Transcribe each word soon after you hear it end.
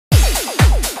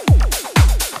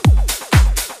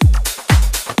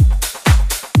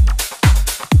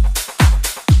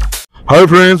Hi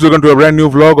friends, welcome to a brand new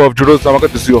vlog of Judo's Dhamaka.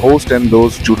 This is your host and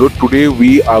those Judo. Today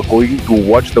we are going to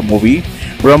watch the movie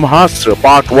Brahmastra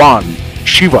Part 1,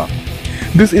 Shiva.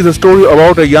 This is a story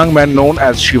about a young man known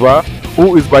as Shiva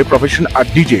who is by profession a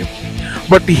DJ.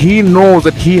 But he knows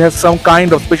that he has some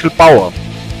kind of special power.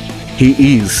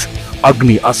 He is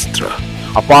Agni Astra,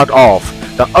 a part of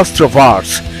the Astra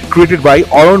Vars created by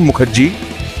Ayan Mukherjee.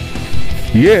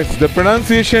 Yes, the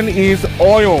pronunciation is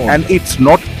Ayan and it's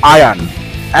not Ayan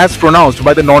as pronounced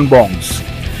by the non-bongs.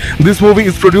 This movie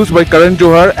is produced by Karan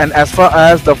Johar, and as far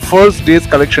as the first day's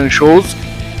collection shows,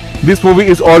 this movie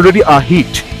is already a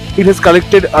hit. It has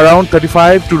collected around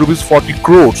 35 to rupees 40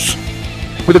 crores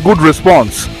with a good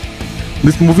response.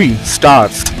 This movie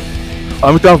stars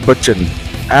Amitabh Bachchan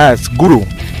as Guru.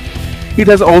 It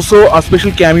has also a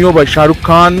special cameo by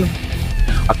Shahrukhkhan,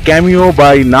 a cameo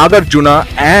by Nagarjuna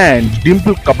and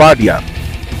Dimple Kapadia.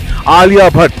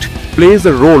 Aliabhatt plays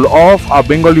the role of a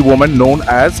Bengali woman known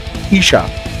as Isha.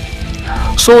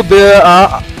 So there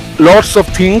are lots of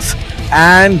things,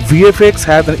 and VFX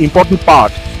has an important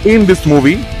part in this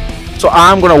movie. So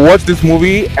I'm gonna watch this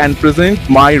movie and present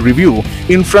my review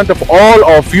in front of all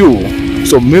of you.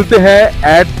 So milte hai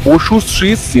at Boshu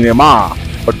Street Cinema.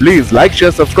 But please like,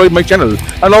 share, subscribe my channel,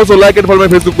 and also like and follow my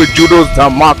Facebook with Judo's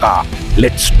Dhamaka.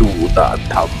 Let's do the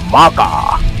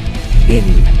Dhamaka in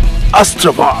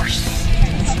Astra Vars.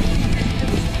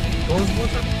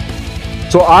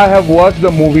 So I have watched the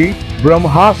movie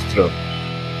Brahmastra.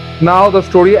 Now the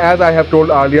story, as I have told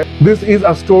earlier, this is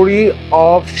a story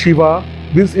of Shiva.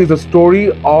 This is a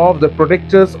story of the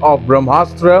protectors of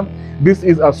Brahmastra. This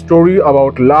is a story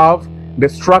about love,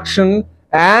 destruction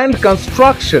and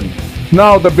construction.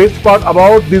 Now the best part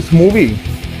about this movie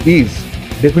is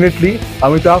definitely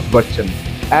Amitabh Bachchan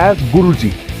as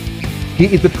Guruji.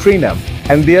 He is a trainer,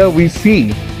 and there we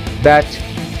see that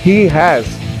he has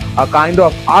a kind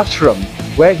of ashram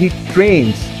where he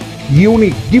trains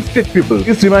unique, gifted people.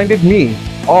 This reminded me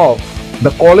of the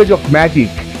College of Magic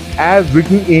as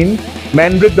written in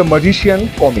Mandrake the Magician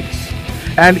comics.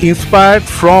 And inspired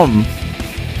from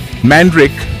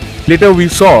Mandrake, later we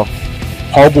saw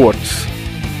Hogwarts.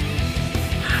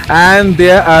 And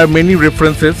there are many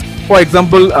references. For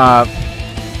example,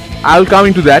 I'll come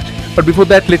into that. But before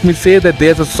that, let me say that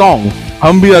there's a song,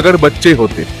 Hum Bhi Agar Bacche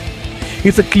Hote.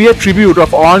 It's a clear tribute of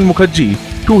Ayan Mukherjee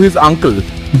to his uncle,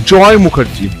 Joy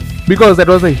Mukherjee, because that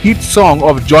was a hit song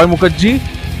of Joy Mukherjee,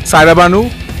 Saira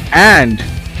Banu and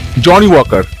Johnny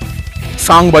Walker,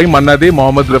 sung by Manna De,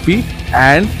 Mohammad Rafi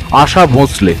and Asha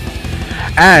Bhosle.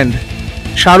 And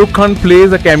Shah Rukh Khan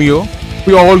plays a cameo.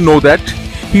 We all know that.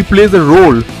 He plays the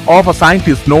role of a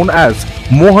scientist known as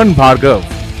Mohan Bhargav,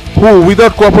 who,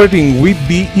 without cooperating with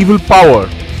the evil power,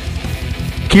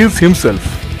 kills himself.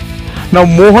 Now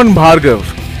Mohan Bhargav,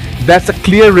 that's a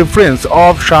clear reference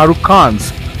of Shah Rukh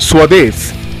Khan's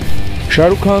Swades. Shah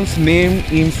Rukh Khan's name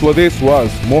in Swades was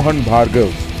Mohan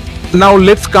Bhargav. Now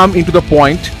let's come into the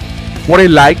point, what I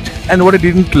liked and what I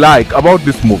didn't like about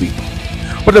this movie.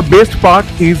 But the best part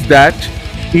is that,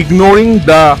 ignoring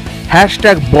the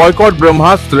hashtag boycott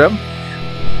Brahmastra,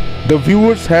 the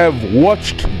viewers have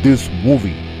watched this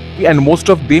movie and most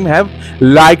of them have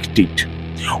liked it.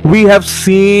 We have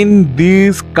seen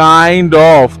this kind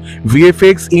of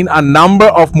VFX in a number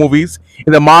of movies,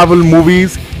 in the Marvel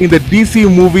movies, in the DC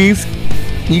movies.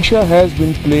 Isha has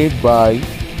been played by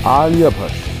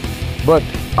aliabhatt, but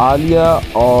Alia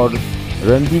और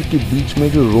रणबीर के बीच में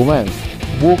जो romance,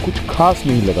 वो कुछ खास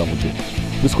नहीं लगा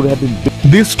मुझे. This could have been.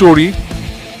 This story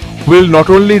will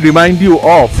not only remind you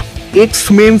of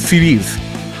X-Men series.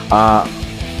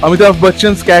 Amitabh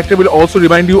Bachchan's character will also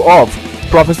remind you of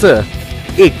Professor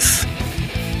X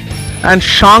and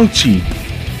Shang-Chi.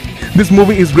 This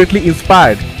movie is greatly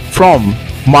inspired from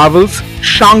Marvel's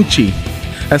Shang-Chi,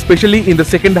 especially in the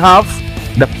second half.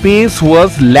 The pace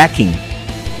was lacking.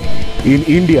 In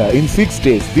India, in 6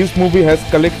 days, this movie has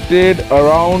collected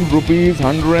around rupees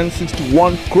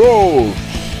 161 crores.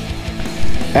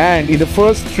 And in the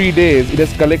first 3 days, it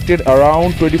has collected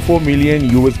around 24 million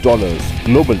US dollars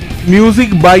globally. Music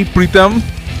by Pritam,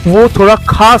 वो थोड़ा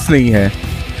खास नहीं है.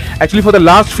 Actually, for the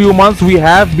last few months, we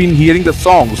have been hearing the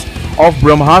songs of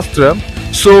Brahmastra.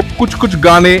 So कुछ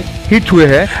गाने hit हुए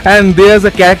हैं. And there's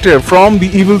a character from the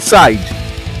evil side,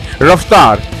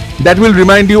 Raftar, that will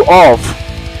remind you of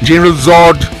General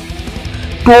Zod,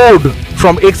 Toad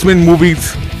from X-Men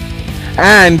movies,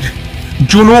 and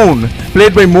Junoon,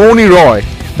 played by Moni Roy,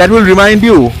 that will remind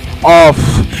you of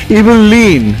Evil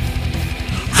Lean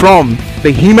from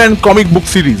the He-Man comic book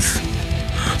series.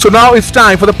 So now it's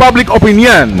time for the public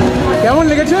opinion. কেমন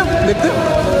লেগেছে দেখতে?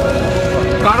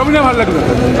 কার অভিনয় ভালো লাগলো?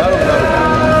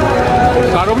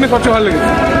 কার অভিনয় সবচেয়ে ভালো লেগেছে?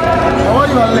 সবাই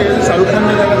ভালো লেগেছে, শাহরুখ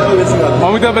খানের দেখাতে বেশি ভালো।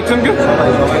 অমিতাভ বচ্চনকে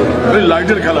ওই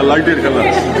লাইটের খেলা, লাইটের খেলা।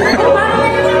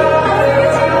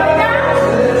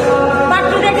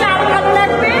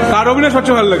 কার অভিনয়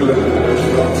সবচেয়ে ভালো লাগলো?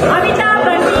 Amitabh,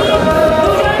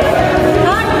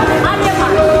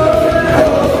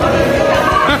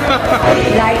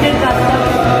 Lighted color.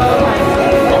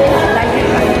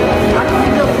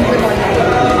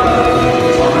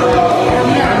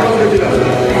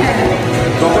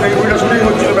 তখন এই বইটা শুটিং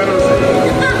হচ্ছিল বেনারসে,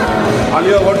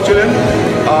 আলিয়া ভট্ট ছিলেন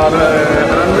আর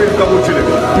রণবীর কাপুর ছিলেন।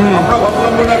 আমরা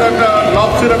ভাবলাম যে একটা লাভ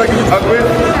সিন একটা কিছু থাকবে,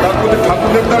 তার মধ্যে ঠাকুর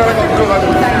দেবতার একটা কষ্ট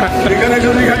থাকবে, এখানে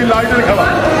যদি খালি লাইটের খেলা।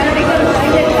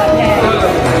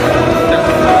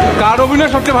 কার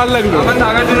অভিনয় সবচেয়ে ভালো লাগলো? আমার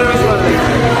নাগার্জুনের বেশি ভালো লাগে।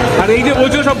 আর এই যে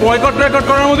বলছিল সব বয়কট টয়কট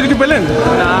করার মধ্যে কিছু পেলেন?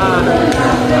 না,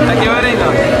 একেবারেই না।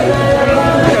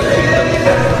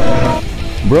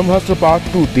 Brahmastra Part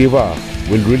 2 Deva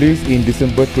will release in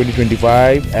December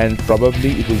 2025 and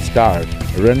probably it will star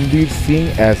Ranbir Singh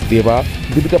as Deva.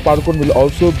 Deepika Padukone will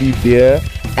also be there,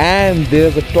 and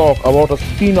there's a talk about a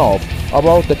spin-off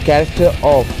about the character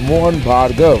of Mohan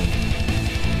Bhargav.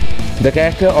 The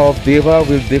character of Deva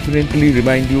will definitely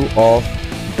remind you of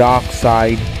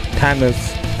Darkseid, Thanos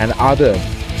and other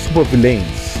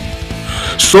supervillains.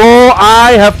 So I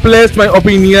have placed my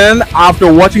opinion after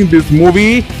watching this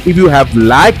movie. If you have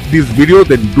liked this video,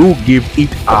 then do give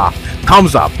it a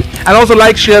thumbs up, and also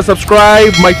like, share,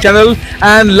 subscribe my channel,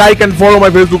 and like and follow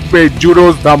my Facebook page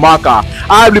Judo's Dhamaka.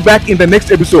 I'll be back in the next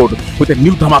episode with a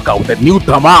new Dhamaka, with a new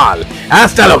Dhamal.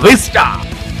 Hasta la vista.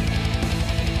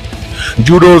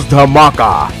 Judo's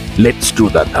Dhamaka. Let's do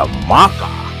the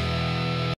Dhamaka.